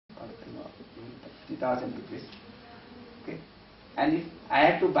60,000 rupees. Okay, and if I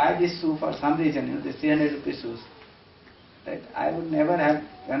had to buy this shoe for some reason, the 300 rupees shoes, right, I would never have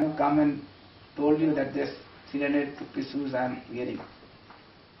come and told you that this 300 rupees shoes I am wearing.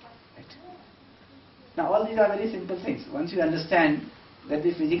 Right. Now all these are very simple things. Once you understand that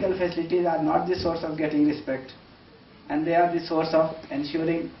the physical facilities are not the source of getting respect, and they are the source of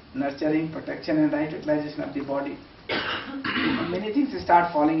ensuring, nurturing, protection and right utilization of the body, many things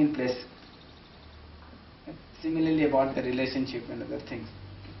start falling in place. Similarly about the relationship and other things.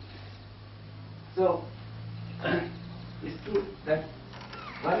 So it's true that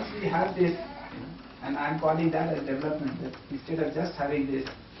once we have this, and I am calling that as development, that instead of just having this,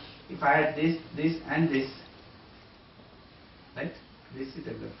 if I had this, this and this, right, this is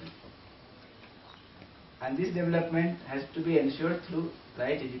development. And this development has to be ensured through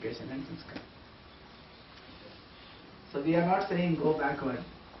right education and sanskar. So we are not saying go backward,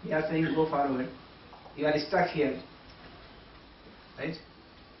 we are saying go forward. You are stuck here, right?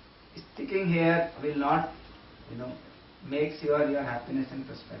 Sticking here will not, make sure your happiness and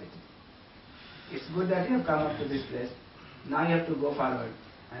prosperity. It's good that you have come up to this place. Now you have to go forward,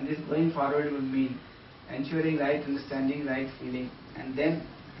 and this going forward will mean ensuring right understanding, right feeling, and then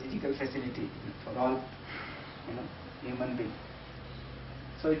physical facility for all, human beings.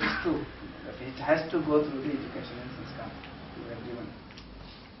 So it is true that it has to go through the education and sanskar to everyone.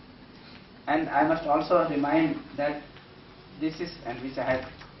 And I must also remind that this is, and which I had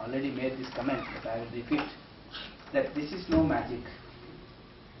already made this comment, but I will repeat, that this is no magic.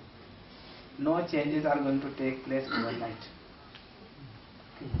 No changes are going to take place overnight.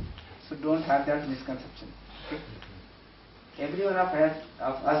 Okay. So don't have that misconception. Okay. Every one of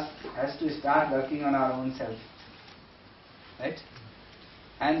us has to start working on our own self. Right?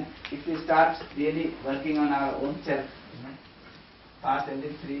 And if we start really working on our own self, pass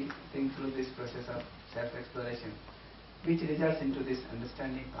everything through this process of self-exploration, which results into this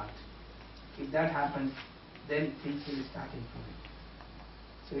understanding part. If that happens, then things will start improving.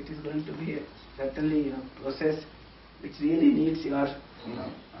 So it is going to be certainly a process which really needs your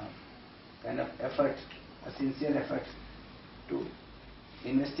kind of effort, a sincere effort to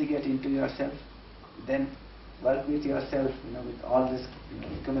investigate into yourself, then work with yourself, with all this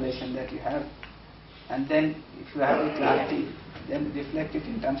accumulation that you have, and then if you have a clarity, then reflect it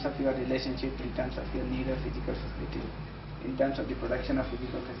in terms of your relationship, in terms of your need of physical facility, in terms of the production of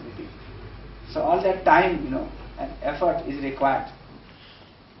physical facility. So all that time, and effort is required.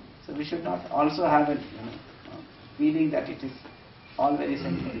 So we should not also have a feeling that it is all very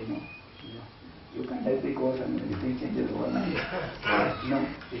simple. You can take the course and everything changes overnight.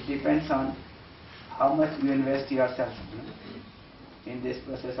 It depends on how much you invest yourself in this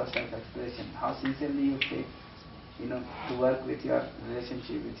process of self-exploration, how sincerely you take to work with your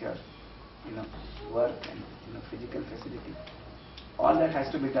relationship, with your work and physical facility. All that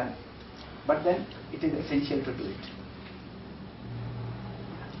has to be done, but then it is essential to do it.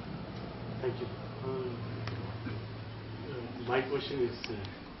 Thank you. My question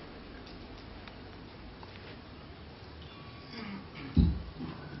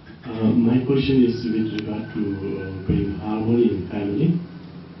is with regard to bringing harmony in family.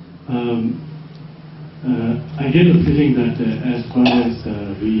 I get a feeling that as far as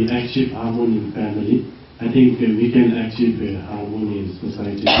we achieve harmony in family, I think we can achieve harmony in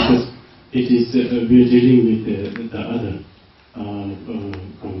society, because it is we are dealing with the other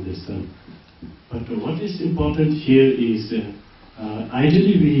from this. But what is important here is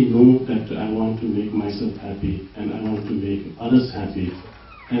ideally we know that I want to make myself happy and I want to make others happy,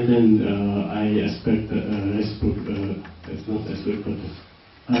 and then I expect it's not expect, but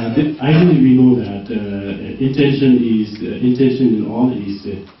ideally we know that intention in all is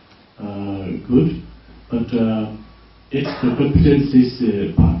good, but it's the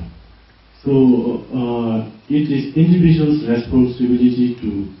competencies part. So it is individual's responsibility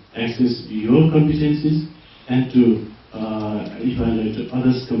to access your competencies and to evaluate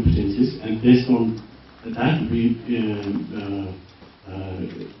others' competencies, and based on that we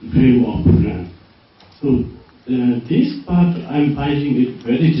frame our program. So this part I'm finding it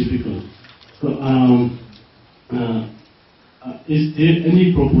very difficult. So is there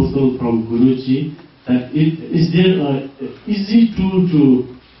any proposal from Guruji that is there a easy tool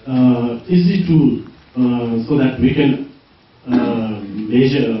so that we can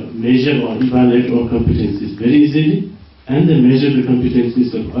measure or evaluate our competencies very easily, and then measure the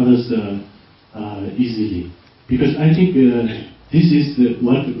competencies of others easily? Because I think this is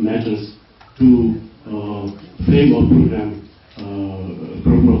what matters to frame our program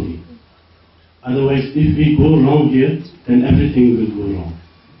properly. Otherwise, if we go wrong here, then everything will go wrong.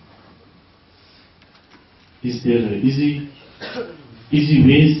 is there easy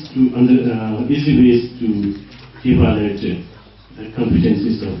ways to evaluate the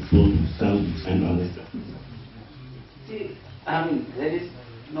competencies of both self and others? See, I mean, there is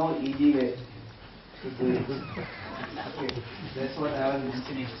no easy way to do it. Okay, that's what I was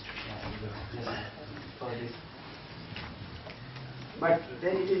mentioning just for this. But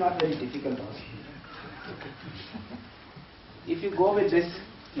then it is not very difficult also. If you go with this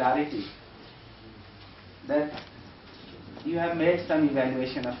clarity that you have made some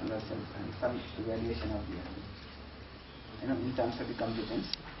evaluation of yourself and some evaluation of the other, in terms of the competence,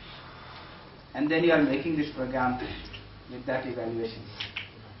 and then you are making this program with that evaluation.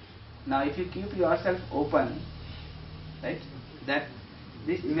 Now, if you keep yourself open, right, that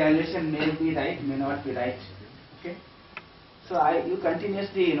this evaluation may be right, may not be right, okay. So you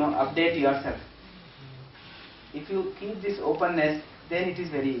continuously, update yourself. If you keep this openness, then it is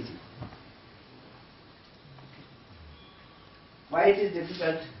very easy. Why it is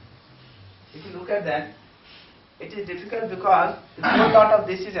difficult? If you look at that, it is difficult because the whole lot of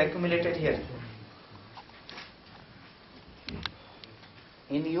this is accumulated here,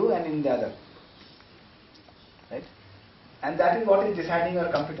 in you and in the other, right? And that is what is deciding your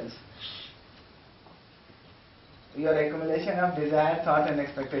competence. Your accumulation of desire, thought and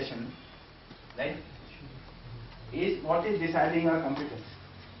expectation, right, is what is deciding your competence.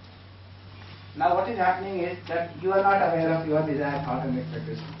 Now what is happening is that you are not aware of your desire, thought and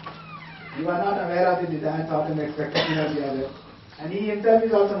expectation. You are not aware of the desire, thought and expectation of the other. And he himself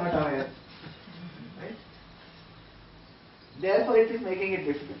is also not aware. Right? Therefore it is making it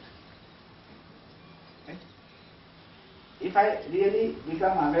difficult. Right? If I really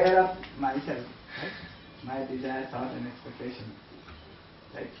become aware of myself, right, my desire, thought and expectation,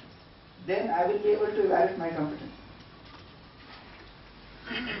 right, then I will be able to evaluate my competence.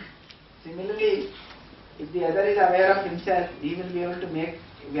 Similarly, if the other is aware of himself, he will be able to make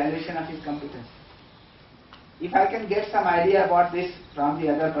evaluation of his competence. If I can get some idea about this from the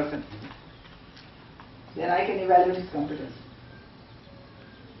other person, then I can evaluate his competence.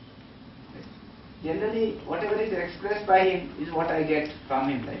 Generally, whatever is expressed by him is what I get from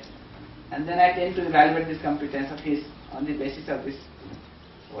him, right? And then I tend to evaluate this competence of his on the basis of this,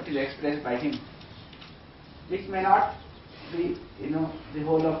 what is expressed by him, which may not be, the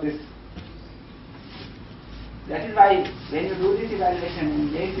whole of this. That is why when you do this evaluation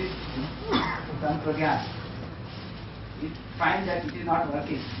and make this some program, you find that it is not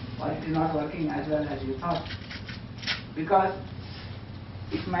working, or it is not working as well as you thought. Because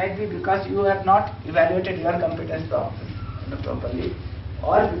it might be because you have not evaluated your competence properly,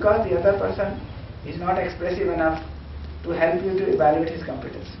 or because the other person is not expressive enough to help you to evaluate his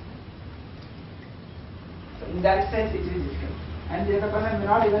competence. So in that sense it is difficult. And the other person may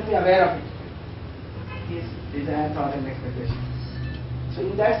not even be aware of it, his desire, thought and expectation. So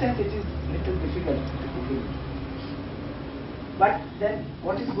in that sense it is a little difficult to begin. But then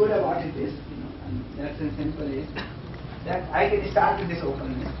what is good about it is, and that's simple is, that I can start with this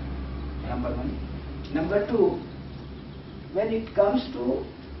openness, number one. Number two, when it comes to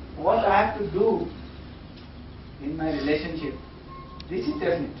what I have to do in my relationship, this is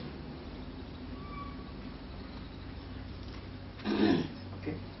definite.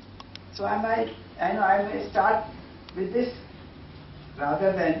 Okay. So I may start with this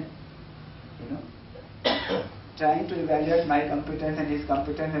rather than, trying to evaluate my competence and his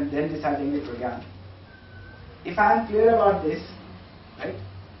competence and then deciding the program. If I am clear about this, right,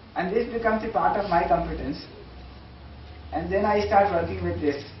 and this becomes a part of my competence, and then I start working with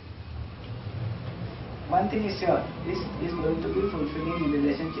this, one thing is sure, this is going to be fulfilling in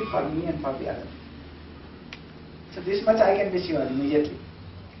relationship for me and for the other. So this much I can be sure immediately.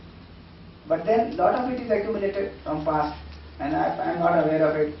 But then lot of it is accumulated from past, and if I am not aware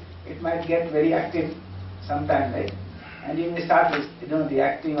of it, it might get very active sometime, right? And you may start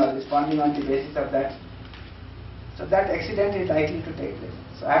reacting or responding on the basis of that. So that accident is likely to take place.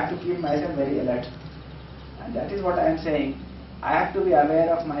 So I have to keep myself very alert. And that is what I am saying. I have to be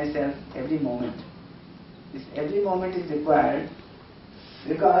aware of myself every moment. This every moment is required,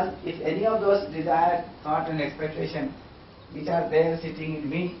 because if any of those desire, thought and expectation which are there sitting in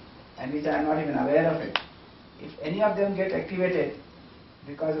me and which I am not even aware of it, if any of them get activated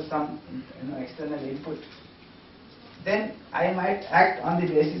because of some external input, then I might act on the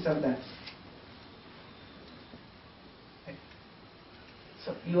basis of that.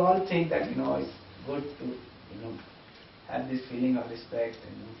 So you all think that it's good to have this feeling of respect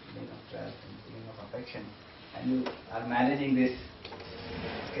and feeling of trust and feeling of affection, and you are managing this,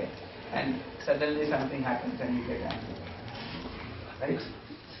 okay, and suddenly something happens and you get angry, right?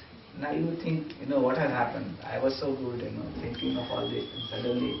 now you think, what has happened? I was so good, thinking of all this, and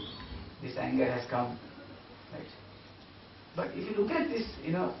suddenly this anger has come, right? But if you look at this,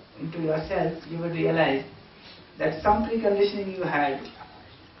 into yourself, you will realize that some preconditioning you had,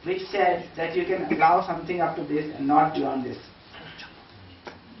 which said that you can allow something up to this and not beyond this.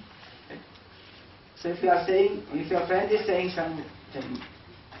 So if your friend is saying something,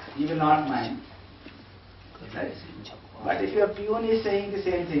 you will not mind. Right? But if your peon is saying the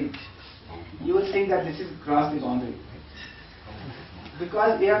same thing, you will think that this is crossed the boundary.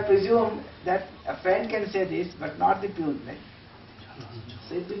 Because we have presumed that a friend can say this, but not the peon. Right?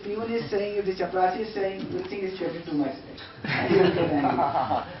 So if the peon is saying, if the chaprasi is saying, you will think it's getting too much. Right? And you will get angry.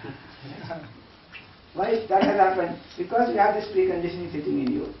 Why that has happened? Because you have this preconditioning sitting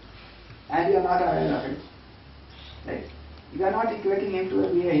in you, and you are not aware of it. Right? You are not equating him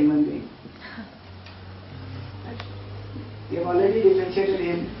to be a human being. Right? You have already differentiated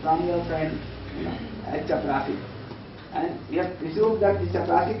him from your friend, as chaprasi. And we have presumed that the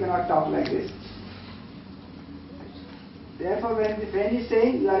chaprasi cannot talk like this. Therefore, when the friend is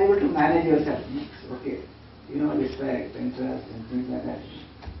saying, you are able to manage yourself. Okay, respect and trust and things like that.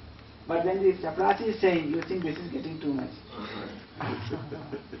 But when the chaprasi is saying, you think this is getting too much.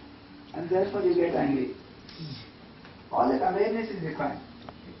 And therefore you get angry. All that awareness is required.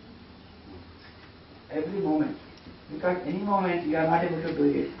 Every moment. Because any moment you are not able to do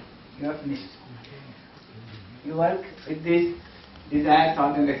it, you are finished. You work with this desire,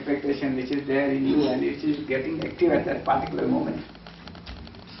 thought and expectation which is there in you and which is getting active at that particular moment.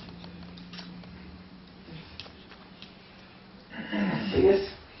 So yes,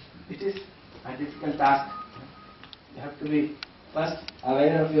 it is a difficult task. You have to be first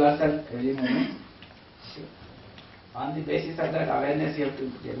aware of yourself every moment. On the basis of that awareness you have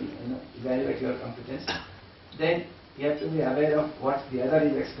to evaluate your competence. Then you have to be aware of what the other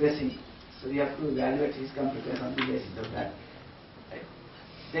is expressing. So you have to evaluate his competence on the basis of that. Right?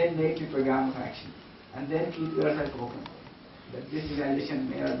 Then make the program of action. And then keep yourself open. That this evaluation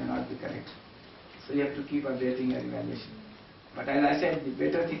may or may not be correct. So you have to keep updating your evaluation. But as I said, the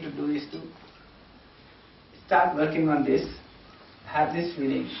better thing to do is to start working on this, have this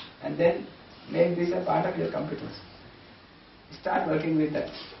feeling, and then make this a part of your competence. Start working with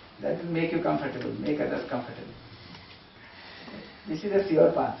that. That will make you comfortable, make others comfortable. This is a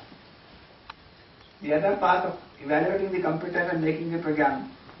sure path. The other path of evaluating the competence and making the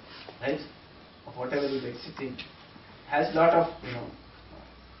program, right, of whatever is existing, has lot of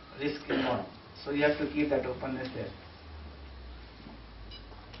risk involved. So you have to keep that openness there.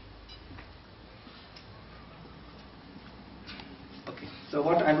 Okay. So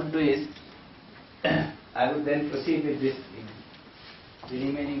what I would do is, I would then proceed with this, the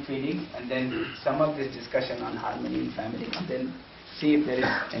remaining feelings, and then sum up this discussion on harmony in family, and then see if there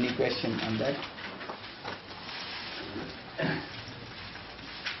is any question on that.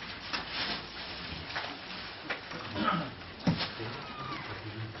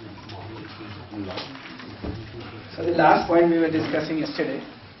 So the last point we were discussing yesterday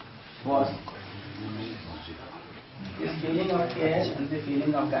was this feeling of care and the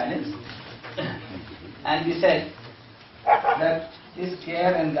feeling of guidance. And we said that this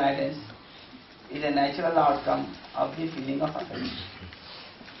care and guidance is a natural outcome of the feeling of affection.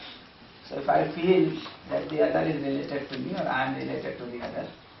 So if I feel that the other is related to me or I am related to the other,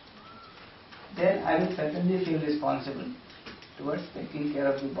 then I will certainly feel responsible towards taking care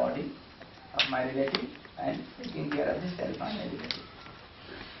of the body of my relative and taking care of the self of my relative.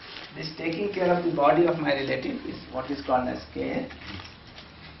 This taking care of the body of my relative is what is called as care,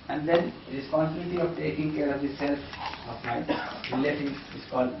 and then the responsibility of taking care of the self of my relative is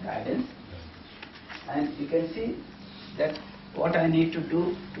called guidance. And you can see that what I need to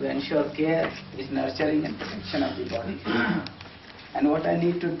do to ensure care is nurturing and protection of the body. And what I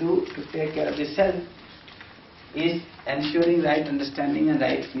need to do to take care of the self is ensuring right understanding and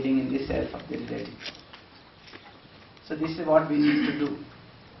right feeling in the self of the relative. So this is what we need to do.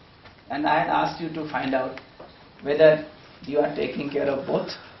 And I had asked you to find out whether you are taking care of both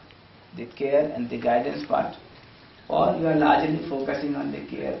the care and the guidance part, or you are largely focusing on the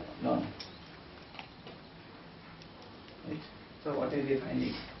care alone. Right? So what is the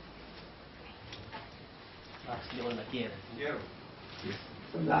finding? Largely on the care. Yeah.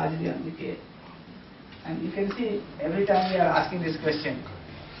 So largely on the care. And you can see every time we are asking this question,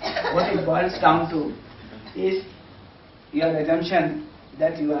 what it boils down to is your assumption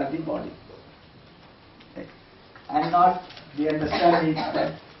that you are the body. Right? And not the understanding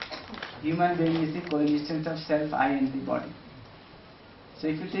that human being is the coexistence of self, I and the body. So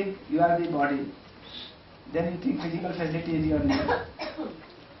if you think you are the body, then you think physical facility is your need.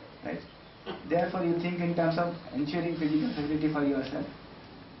 Right? therefore you think in terms of ensuring physical security for yourself.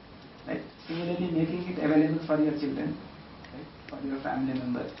 Right? Similarly, making it available for your children, right? For your family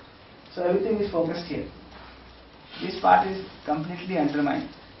members. So everything is focused here. This part is completely undermined.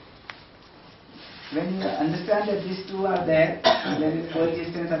 When you understand that these two are there, there is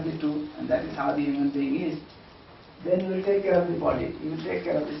coexistence of the two, and that is how the human being is, then you will take care of the body, you will take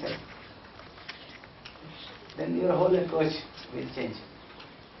care of the self. Then your whole approach will change.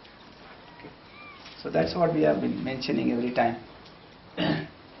 Okay. So that's what we have been mentioning every time.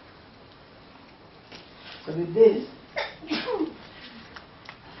 So with this,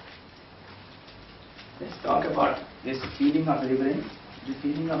 let's talk about this feeling of reverence, the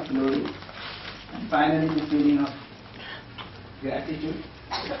feeling of glory, and finally the feeling of gratitude.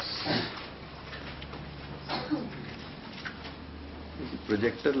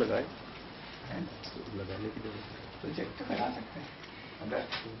 Projector लगाए And लगाने की जरूरत project लगा सकते हैं अगर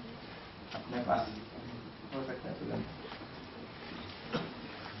अपने पास हो सकता है तो लगा।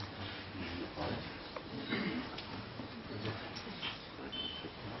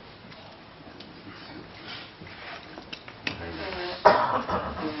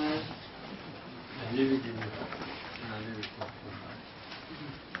 ये भी कीजिए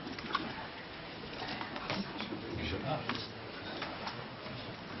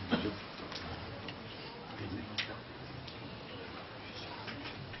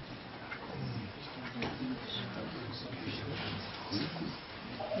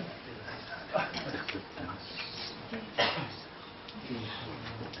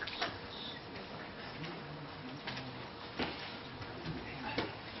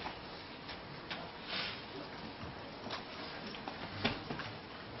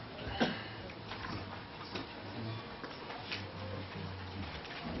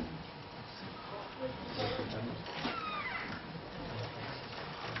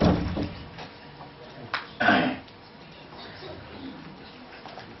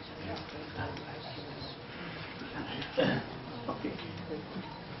Okay.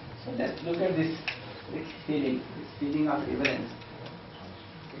 So let's look at this feeling of reverence.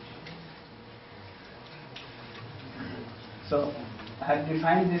 So I have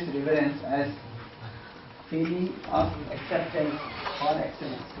defined this reverence as feeling of acceptance or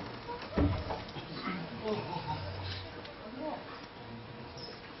excellence.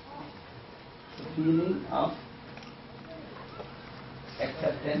 The feeling of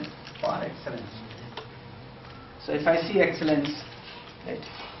acceptance or excellence. So if I see excellence, right,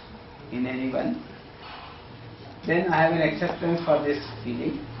 in anyone, then I have an acceptance for this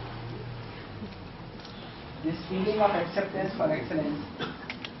feeling. This feeling of acceptance for excellence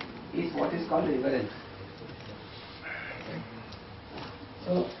is what is called reverence.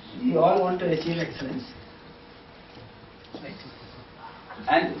 So we all want to achieve excellence, right?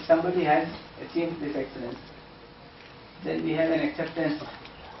 And if somebody has achieved this excellence, then we have an acceptance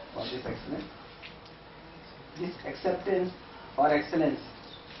for this excellence. This acceptance or excellence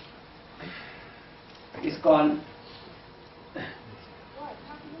is called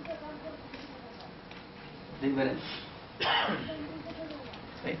reverence.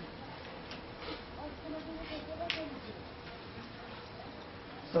 Right?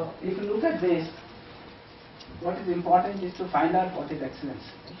 So if you look at this, what is important is to find out what is excellence.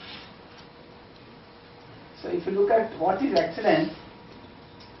 So if you look at what is excellence,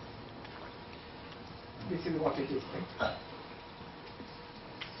 this is what it is. Right?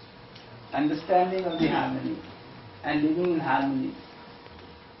 Understanding of the harmony and living in harmony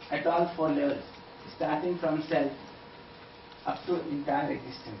at all four levels, starting from self up to entire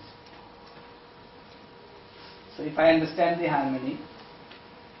existence. So if I understand the harmony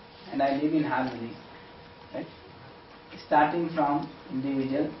and I live in harmony, right, starting from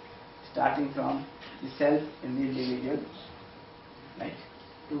individual, starting from the self in the individual, right,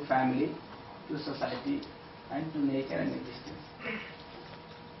 to family, to society, and to nature and existence.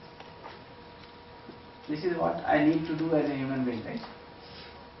 This is what I need to do as a human being, right?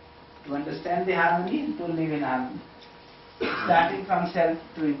 To understand the harmony and to live in harmony, starting from self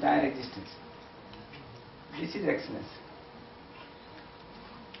to entire existence. This is excellence.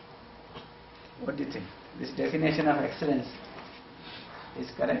 What do you think? This definition of excellence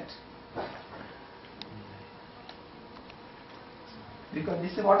is correct? Because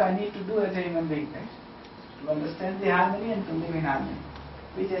this is what I need to do as a human being, right? To understand the harmony and to live in harmony,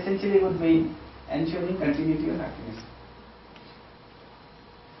 which essentially would mean ensuring continuity of happiness.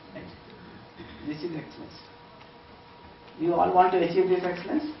 Right? This is excellence. You all want to achieve this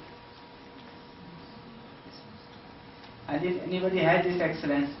excellence? And if anybody has this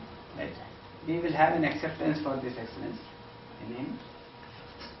excellence, right, we will have an acceptance for this excellence in him.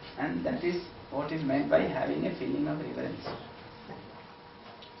 And that is what is meant by having a feeling of reverence.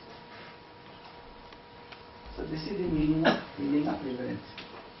 So this is the meaning of feeling of reverence.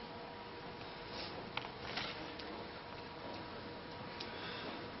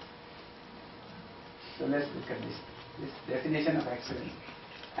 So let's look at this definition of excellence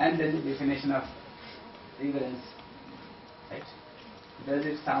and then the definition of reverence. Right? Does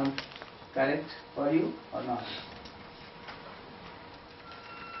it sound correct for you or not?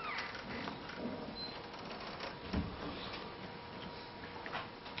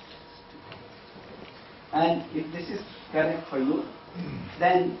 And if this is correct for you,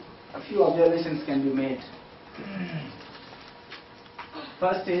 then a few observations can be made.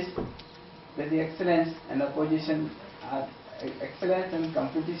 First is that the excellence and opposition excellence and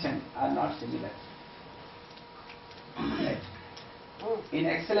competition are not similar. Right? In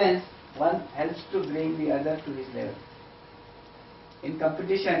excellence, one helps to bring the other to his level. In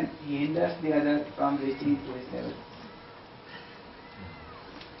competition, he hinders the other from reaching to his level.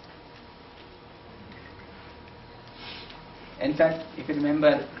 In fact, if you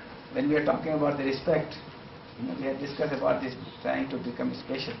remember, when we were talking about the respect, we had discussed about this trying to become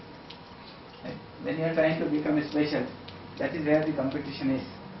special. Right? When you are trying to become special, that is where the competition is.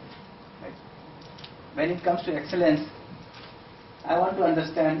 Right? When it comes to excellence, I want to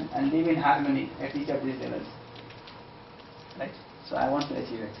understand and live in harmony at each of these levels. Right? So I want to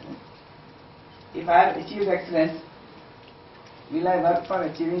achieve excellence. If I have achieved excellence, will I work for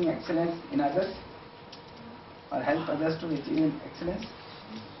achieving excellence in others? Or help others to achieve excellence?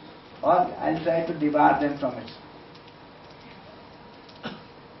 Or I'll try to debar them from it.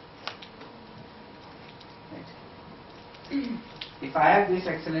 Right? If I have this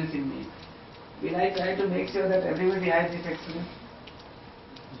excellence in me, will I try to make sure that everybody has this excellence?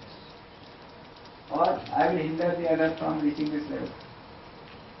 Or I will hinder the other from reaching this level?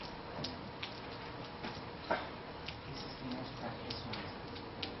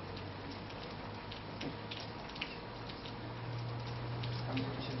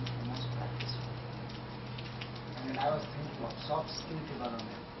 I was thinking of soft skill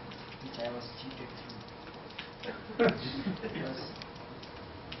development, which I was cheated through. Because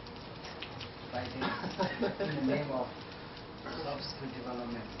by in the name of soft skill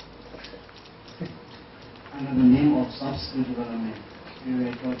development, under the name of soft skill development, we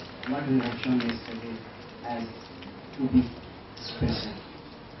were taught what we have shown yesterday as to be special.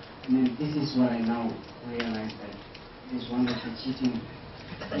 And then this is what I now realize, that this wonderful cheating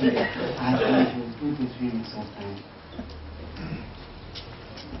thing I have gone through 2 to 3 weeks of time.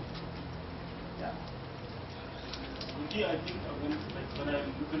 I think when I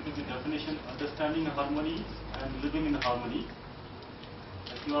look into the definition, understanding harmony and living in harmony,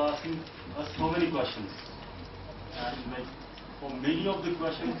 like you are asking us so many questions, and like for many of the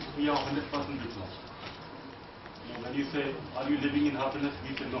questions we have 100% reply. When you say, are you living in happiness,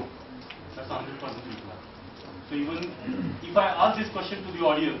 we say no. That's 100% reply. So even if I ask this question to the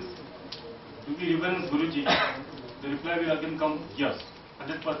audience, do we reverence Guruji, the reply will again come yes.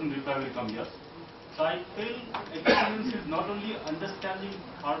 100% reply will come yes. So I feel excellence is not only understanding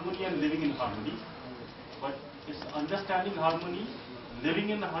harmony and living in harmony, but it's understanding harmony, living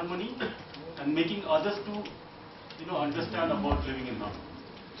in harmony, and making others to understand about living in harmony.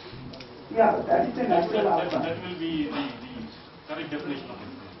 Yeah, that is a natural outcome. That will be the correct definition of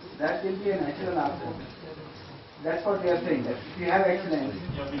excellence. That will be a natural outcome. That's what we are saying, that if you have excellence,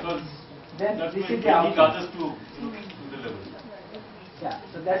 yeah, because then that this will is the bring outcome. others to the level. Yeah,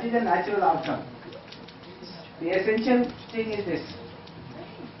 so that is a natural outcome. The essential thing is this.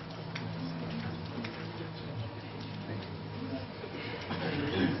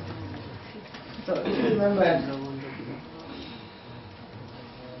 So if you remember,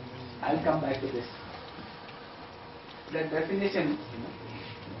 I'll come back to this. That definition,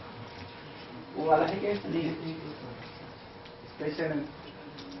 वो वाला है क्या? नहीं, special and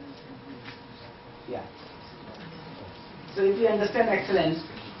yeah. So if we understand excellence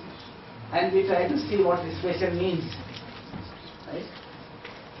and we try to see what the special means, right?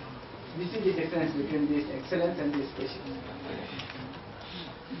 This is the difference between this excellence and this special.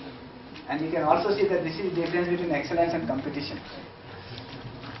 And you can also see that this is the difference between excellence and competition.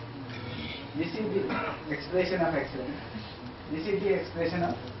 This is the expression of excellence. This is the expression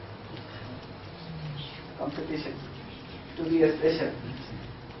of competition. To be a special.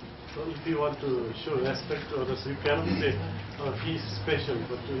 So if you want to show respect to others, you cannot say, he's special,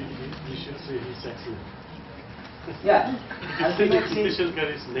 but we should say he's excellent. Yeah. Because special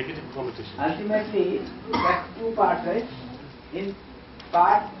carries negative connotation. Ultimately, that's two parts, right? In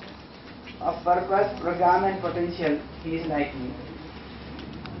part of purpose, program and potential, he is like me.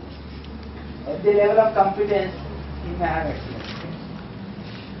 At the level of competence, he may have excellence.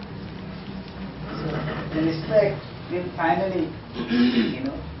 So the respect will finally,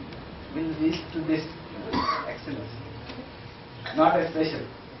 will reach to this excellence. Not a special.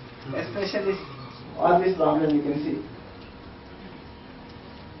 A special is always problem you can see.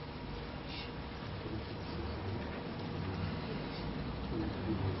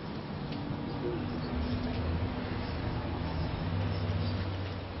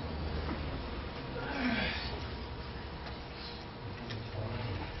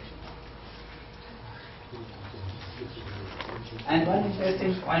 And one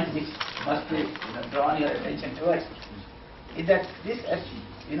interesting point which must be drawn your attention towards is that this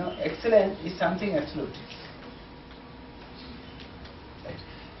excellence is something absolute. Right?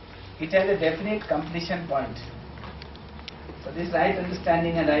 It has a definite completion point. So this right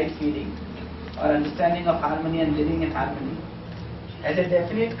understanding and right feeling, or understanding of harmony and living in harmony, has a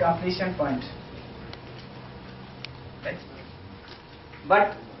definite completion point. Right?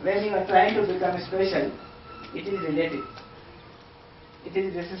 But when you are trying to become special, it is relative. It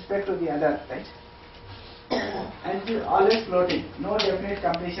is with respect to the other, right? And it is always floating. No definite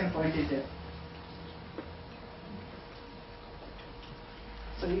completion point is there.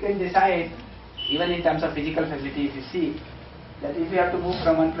 So you can decide, even in terms of physical facility, if you see that if you have to move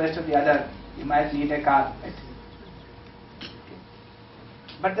from one place to the other, you might need a car, right?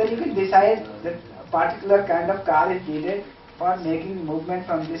 But then you can decide that a particular kind of car is needed for making movement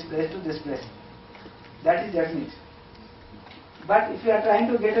from this place to this place. That is definite. But if you are trying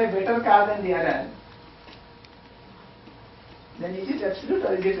to get a better car than the other, then is it absolute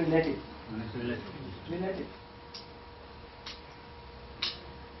or is it relative? Relative.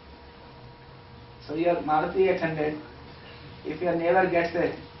 So your Maruti 800, if your neighbor gets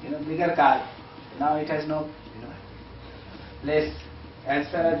a bigger car, now it has no place as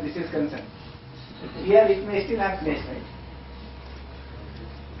far as this is concerned. Here it may still have place, right?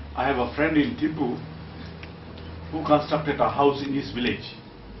 I have a friend in Thimphu who constructed a house in his village.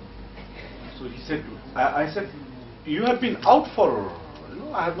 So he said, I said, you have been out for,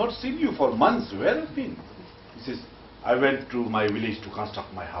 I have not seen you for months. Where have you been? He says, I went to my village to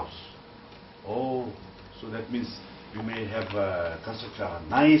construct my house. Oh, so that means you may have constructed a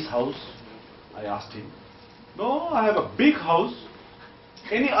nice house? I asked him. No, I have a big house.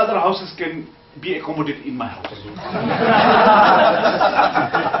 Any other houses can be accommodated in my house.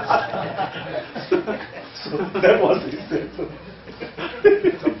 So that was his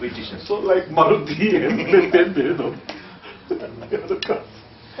competition. So like Maruti and Bentley,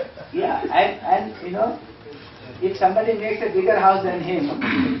 Yeah, and if somebody makes a bigger house than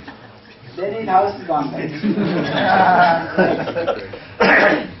him, then his house is gone.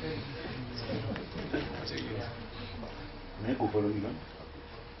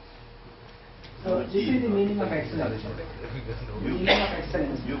 So this is the meaning of excellence. Meaning of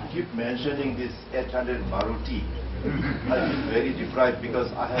excellence. You keep mentioning this 800 Maruti. I feel very deprived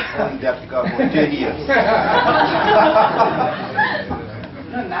because I have owned that car for 10 years.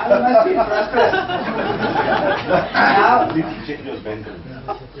 No, now you must be prosperous.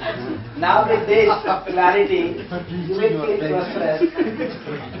 Now with this clarity, you will feel prosperous,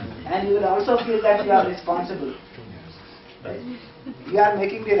 and you will also feel that you are responsible. Right? You are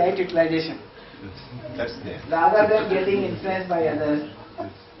making the right utilization. That's there. Rather than getting influenced by others,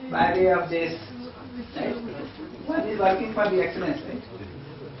 by way of this, right? One is working for the excellence, right?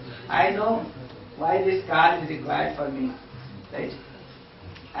 I know why this car is required for me, right?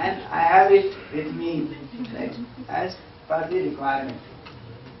 And I have it with me, right? As per the requirement.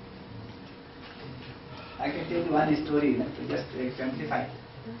 I can tell you one story, to just exemplify.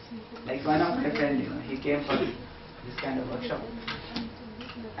 Like one of my friends, he came for this kind of workshop,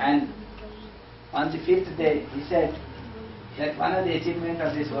 and on the 5th day, he said that one of the achievements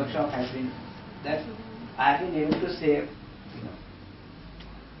of this workshop has been that I have been able to save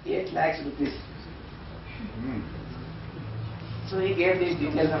 8 lakhs rupees. So he gave the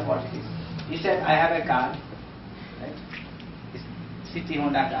details of what it is. He said, I have a car, right? It's City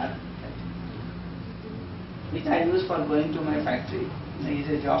Honda car, right? Which I use for going to my factory. It's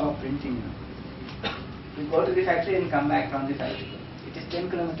a job of printing. We go to the factory and come back from the factory. It is 10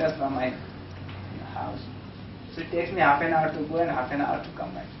 kilometers from my house. So it takes me half an hour to go and half an hour to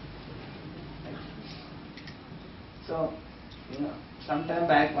come back. Right? So, some time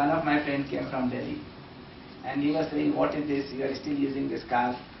back, one of my friends came from Delhi, and he was saying, what is this? You are still using this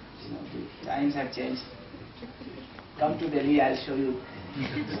car. The times have changed. Come to Delhi, I'll show you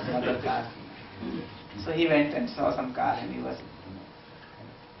another car. So he went and saw some car, and he was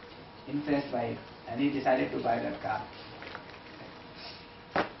influenced by it, and he decided to buy that car.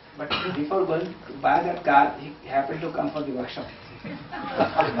 But before going to buy that car, he happened to come for the workshop.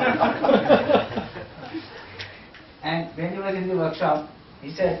 And when he was in the workshop,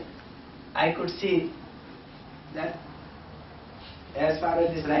 he said, I could see that as far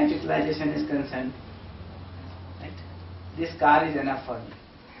as this right utilization is concerned, right, this car is enough for me.